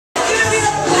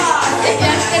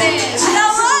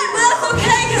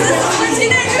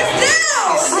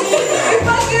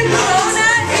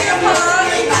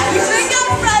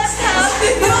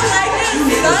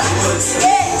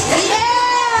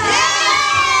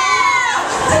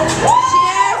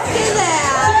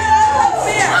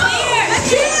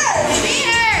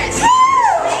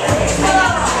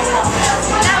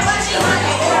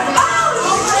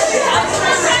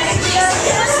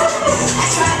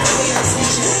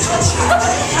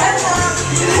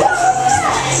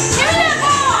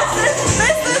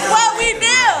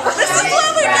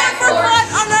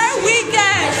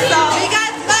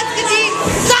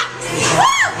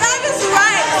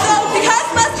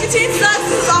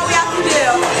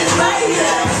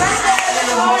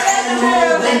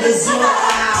groove and the zoom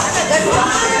out.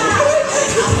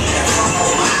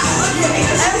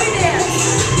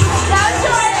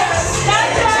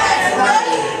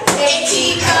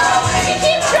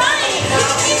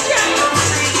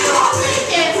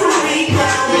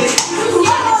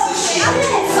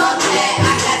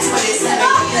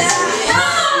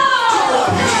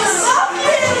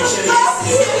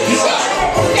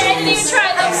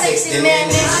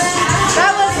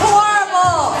 That was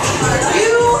horrible.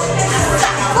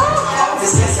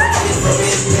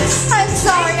 I'm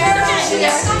sorry.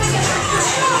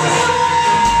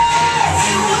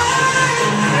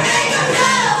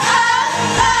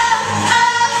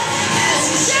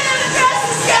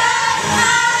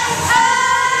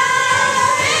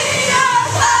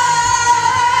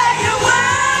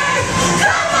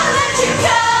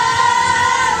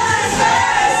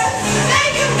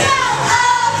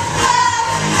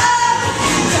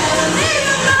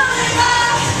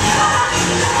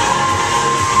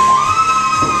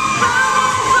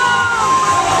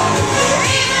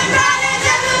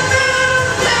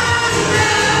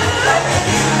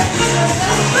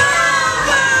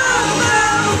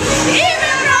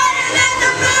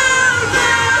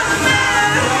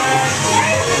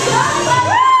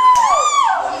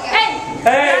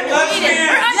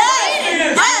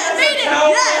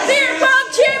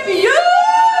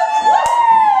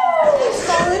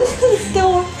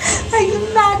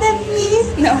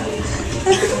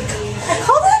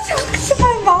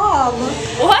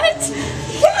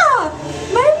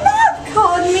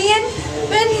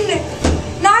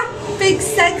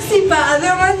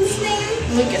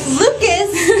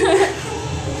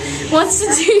 Wants to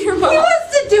do your mom. He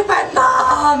wants to do my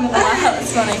mom. Wow,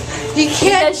 that's funny. You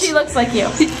can't. Because she looks like you.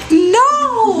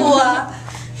 No.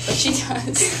 But she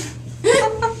does.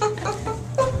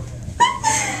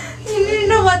 You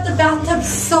know what? The bathtub's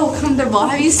so comfortable.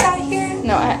 Have you sat here?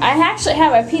 No, I actually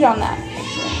have. I peed on that.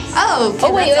 Oh, okay,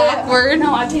 oh wait, that's awkward.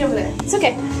 No, I peed over there. It's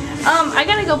okay. I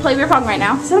gotta go play beer pong right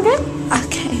now. Is that okay?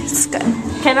 Okay, it's good.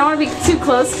 Okay, I don't want to be too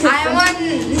close. I want.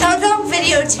 No, don't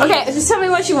videotape. Okay, just tell me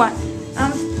what you want.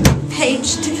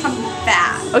 Paige to come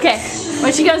back. Okay,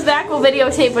 when she comes back, we'll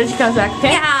videotape when she comes back,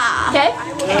 okay? Yeah. Okay?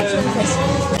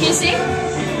 Can you see?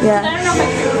 Yeah. I don't know if I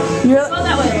can. Go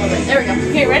that way a little bit. There we go.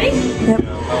 Okay, ready? Yep.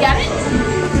 Got it?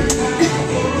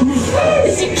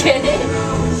 Did you get it?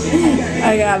 I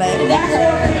got it. Did that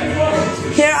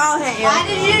hurt? Here, I'll hit you. Why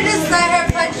did you just let her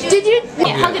punch you? Did you?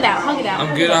 Yeah, hug it out, hug it out.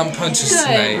 I'm good on punches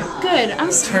tonight. Good.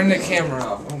 I'm Turn the camera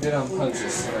off. I'm good on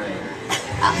punches tonight.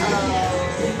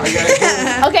 I gotta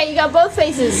go. Okay, you got both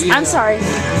faces. Yeah. I'm sorry.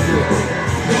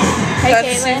 Hey,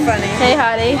 That's Caitlin. too funny. Hey,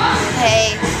 Hottie.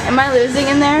 Hey, Am I losing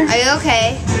in there? are you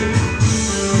okay?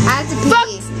 I have to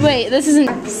pee. Wait, this isn't.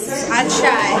 I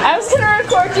try. I was gonna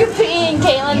record you peeing,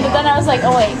 Caitlin, but then I was like,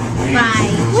 oh wait.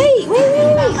 Right. Wait.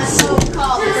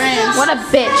 So-called friends. What a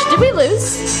bitch. Did we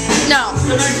lose? No.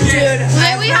 Dude,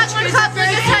 we had one cup.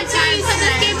 Like I said to you, said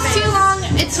this game's too long.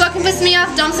 It's fucking pissed me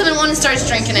off. Dumps him in one and starts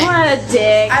drinking it. What a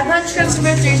dick. I punched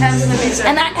Christopher 3 times in the face.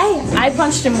 And I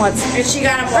punched him once. And she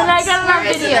got him once. And I got him on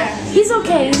video. He's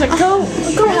okay. He's like, go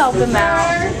help him out.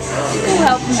 Go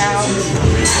help him out.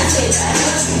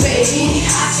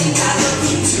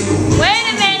 Wait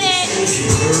a minute.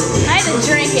 I had a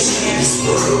drink in here.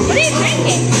 What are you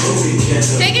drinking?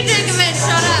 Take a drink of it.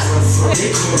 Shut up.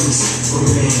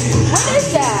 What is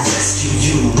that?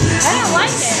 I don't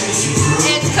like it.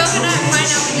 It's coconut and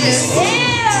pineapple juice. Ew.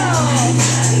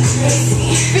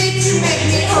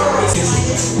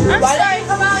 I'm sorry.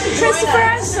 Christopher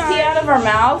has to pee out of her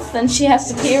mouth, and she has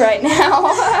to pee right now. I don't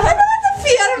want to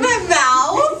pee out of my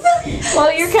mouth.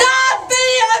 Well, you're kind Stop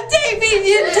videotaping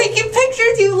you taking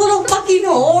pictures, you little fucking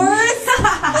horse.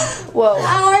 Whoa.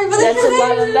 That's a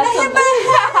lot of.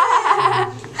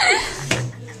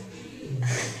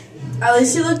 At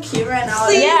least you look cute right now.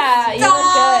 Yeah, you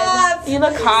look good. You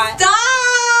look hot.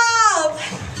 Stop!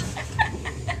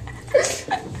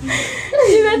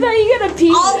 Dude, I thought you gotta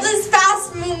pee. All this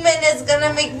fast movement is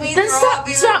gonna make me Then throw stop. up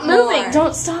even Stop moving. more.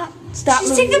 Don't stop. Stop She's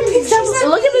moving. taking pictures Stop. of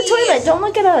Look at the me. toilet. Don't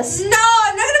look at us. No,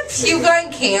 I'm not gonna puke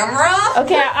on camera.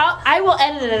 Okay, I will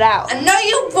edit it out. No,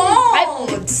 you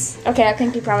won't. Okay, I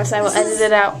pinky promise I will edit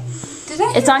it out. Did I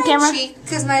It's hit on my camera? cheek?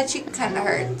 Because my cheek kind of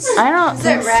hurts. I don't. Is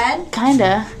it red?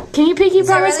 Kinda. Can you pinky Is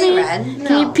it promise really me? red? Can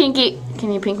No. you pinky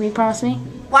promise me?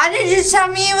 Why did you tell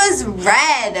me it was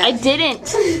red? I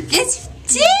didn't. Yes,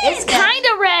 you did. It's kind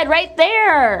of red right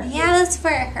there. Yeah, that's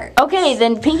where it hurt. Okay,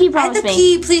 then pinky I have promise to me.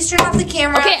 pee. Please turn off the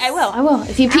camera. Okay, I will.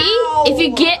 If you pee, Ow. if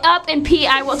you get up and pee,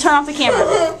 I will turn off the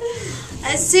camera.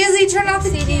 As soon as you turn off the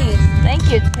CD. Thank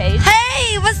you, Paige.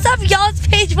 Hey, what's up, y'all? It's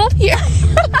Paige Wolf here.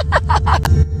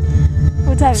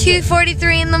 What's time is it?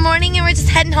 2:43 in the morning, and we're just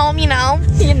heading home. You know.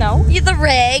 You know. You're the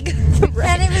rig.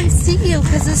 Can't even see you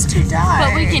because it's too dark.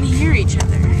 But we can hear each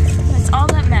other. That's all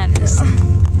that matters. Do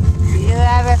you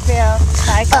ever feel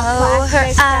like a Oh,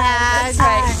 her plastic eyes.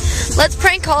 bag? Let's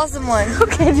prank call someone.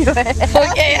 Okay, do it.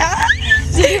 Okay.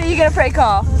 Dude, you gonna prank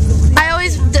call? I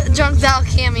always drunk Val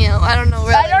cameo. I don't know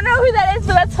really. I don't know who that is,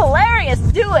 but that's hilarious.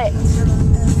 Do it.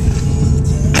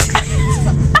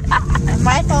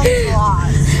 My phone's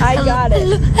lost. I got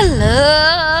it.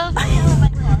 Hello.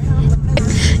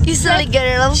 You silly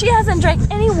girl. She hasn't drank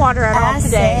any water at all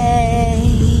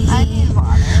today. I need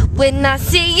water. When I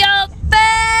see your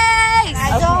face.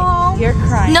 I go home. You're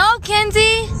crying. No,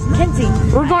 Kenzie. Kenzie,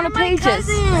 we're going to Pages.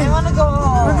 I want to go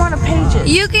home. We're going to Pages.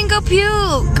 You can go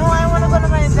puke. No, I want to go to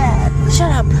my bed.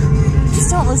 Shut up. Just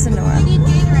don't listen to her. I need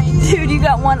Gatorade. Dude, you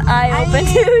got one eye I open,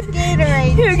 need dude.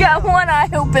 Gatorade. You got one eye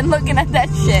open looking at that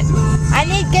shit. I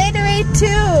need Gatorade too.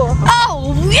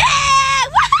 Oh, yeah!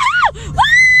 Woohoo!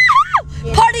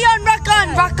 Woo! Party on,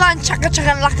 rock on, chaka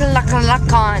chaka,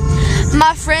 lock on.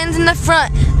 My friends in the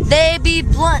front, they be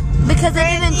blunt because they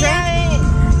didn't drink.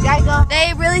 I go.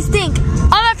 They really stink.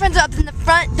 All my friends up in the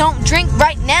front don't drink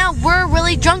right now. We're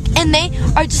really drunk and they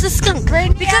are just a skunk.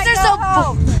 Because they're so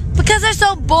because they're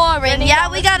so boring. Brittany, Yeah,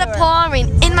 don't we got a listen to her. pouring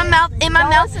in my mouth, Don't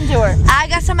listen to her. I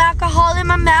got some alcohol in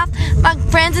my mouth. My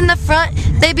friends in the front,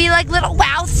 they be like little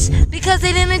wouse because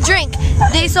they didn't drink.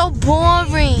 They so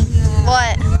boring.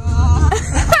 What?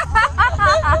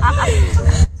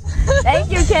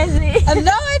 Thank you, Kenzie.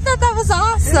 No, I thought that was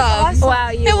awesome. Wow,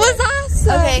 you. It was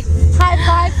awesome. Okay. High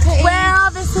five, Paige.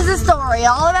 Well, this is a story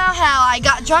all about how I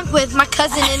got drunk with my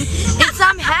cousin in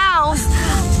some house.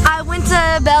 I went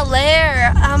to Bel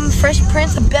Air. Fresh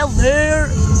Prince of Bel Air.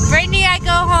 Brittany, I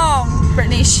go home.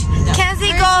 Brittany.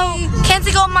 Kenzie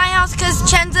go to my house because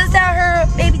Chenza's at her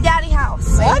baby daddy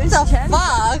house. What Who's the Chenza?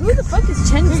 fuck? Who the fuck is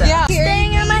Chenza? Yeah.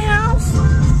 Staying at my house.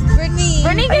 Brittany.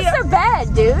 Brittany gets their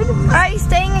bed, dude. Are you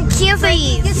staying in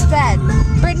Kenzie's? It's bed.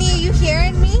 Brittany, are you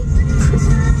hearing me?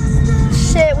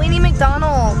 Shit, we need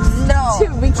McDonald's. No.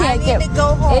 Dude, we can't I get. need to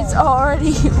go home. It's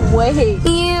already way.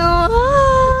 You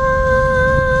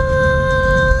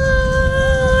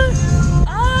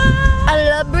I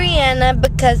love Brianna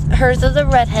because hers is a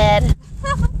redhead.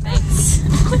 Thanks.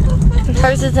 And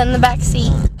hers is in the back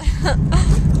seat.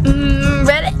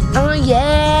 Reddit. Oh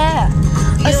yeah.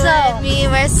 me,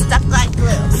 we're stuck like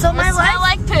glue. So my life. Smell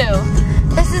like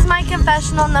poo. This is my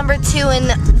confessional number 2 in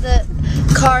the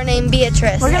car named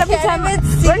Beatrice. We're gonna can't pretend.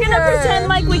 even see We're gonna her. pretend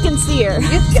like we can see her.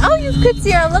 You could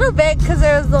see her a little bit because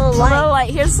there's a little A light. little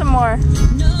light. Here's some more.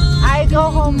 I go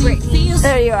home, Brittany.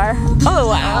 There you are. Oh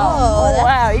wow. Oh, Oh,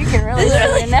 wow. You can really see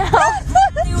it now.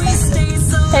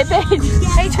 Hey Paige.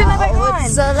 Hey, turn that back on.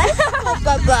 So let's go.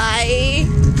 Bye-bye.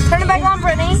 Turn it back on,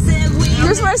 Brittany.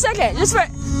 Just for a second. Just for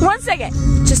 1 second.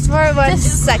 Just for 1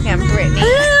 second, Brittany.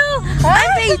 Hello. Hi,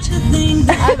 Paige.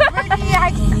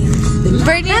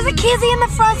 Brittany, There's a Kizzy in the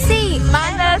front seat.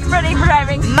 And that's Brittany for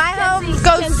driving. my home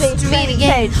goes Kenzie. straight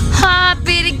again. Paige.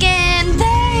 Heartbeat again.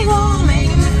 They won't make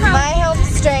me cry. My home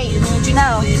straight.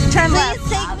 No. Turn Please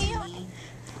left. take me home.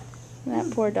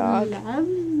 That poor dog. Love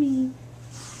me.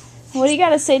 What do you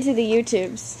gotta say to the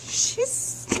YouTubes? She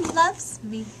loves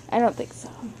me. I don't think so.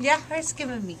 Yeah, her's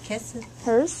giving me kisses.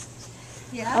 Hers?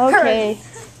 Yeah. Okay.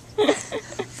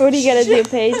 What do you gotta do,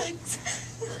 Paige?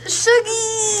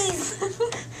 Shuggies.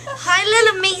 Hi,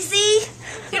 little Macy.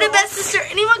 You're the best sister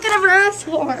anyone could ever ask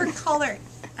for. Her color.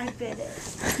 I bit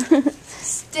it.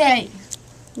 Stay.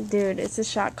 Dude, it's a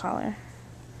shot collar.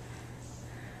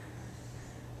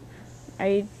 Are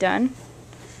you done?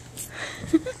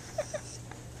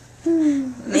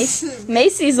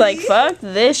 Macy's like, fuck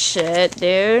this shit,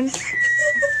 dude.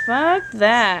 Fuck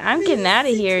that. I'm getting out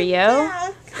of here, yo.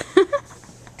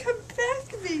 Come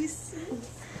back, Macy.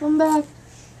 Come back.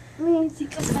 Macy,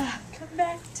 come back. Come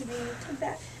back to me. Come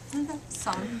back.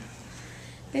 Song.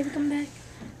 Baby, come back.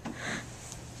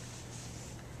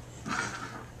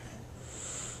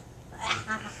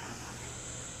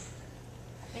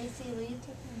 Macy, will you take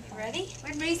me? Ready?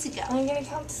 Where'd Macy go? I'm gonna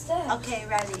count the steps. Okay,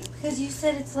 ready. Because you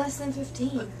said it's less than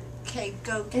 15. Okay,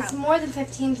 go It's count. more than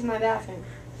 15 to my bathroom.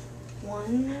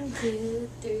 1, 2,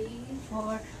 3,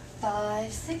 4,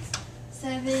 5, 6,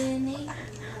 7, 8, 9,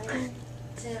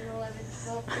 10, 11,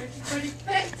 12, 13, 14,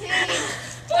 15.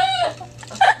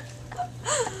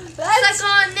 Suck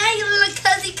on now, you little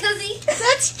cuzzy.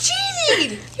 That's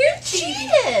cheating! You're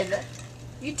Cheated!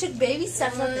 You took baby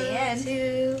steps at the 1, end.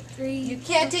 2, 3. You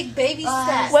can't take baby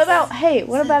steps. What about, hey,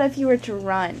 what about if you were to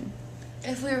run?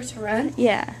 If we were to run?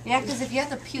 Yeah. Yeah, because if you have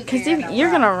to puke, Because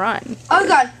you're gonna run. Oh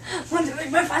god. 1, 2, 3,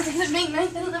 4, 5, 6, 7, 8, 9,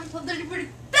 10, 11, 12, 13, 14,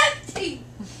 15.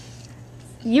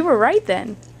 You were right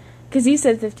then. Because you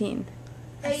said 15.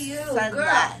 Hey, you, Said girl.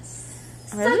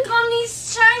 less. Really? Suck on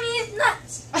these Chinese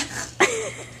nuts.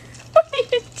 What are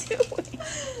you doing?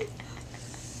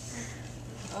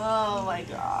 Oh my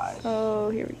god. Oh,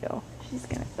 here we go. She's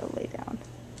gonna go lay down.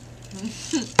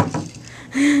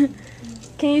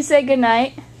 Can you say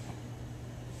goodnight?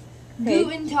 Hey,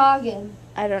 Guten Tagen.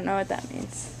 I don't know what that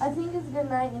means. I think it's good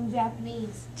night in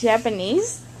Japanese.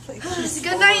 Japanese? It's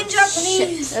good night in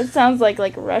Japanese. That sounds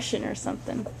like Russian or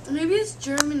something. Maybe it's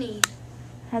Germany.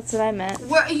 That's what I meant.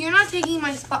 What? You're not taking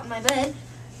my spot in my bed.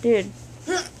 Dude.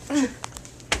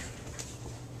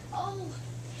 Oh.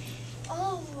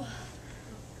 Oh.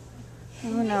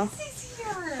 Oh no. Macy's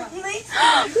here.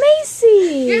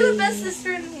 Macy! You're the best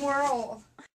sister in the world.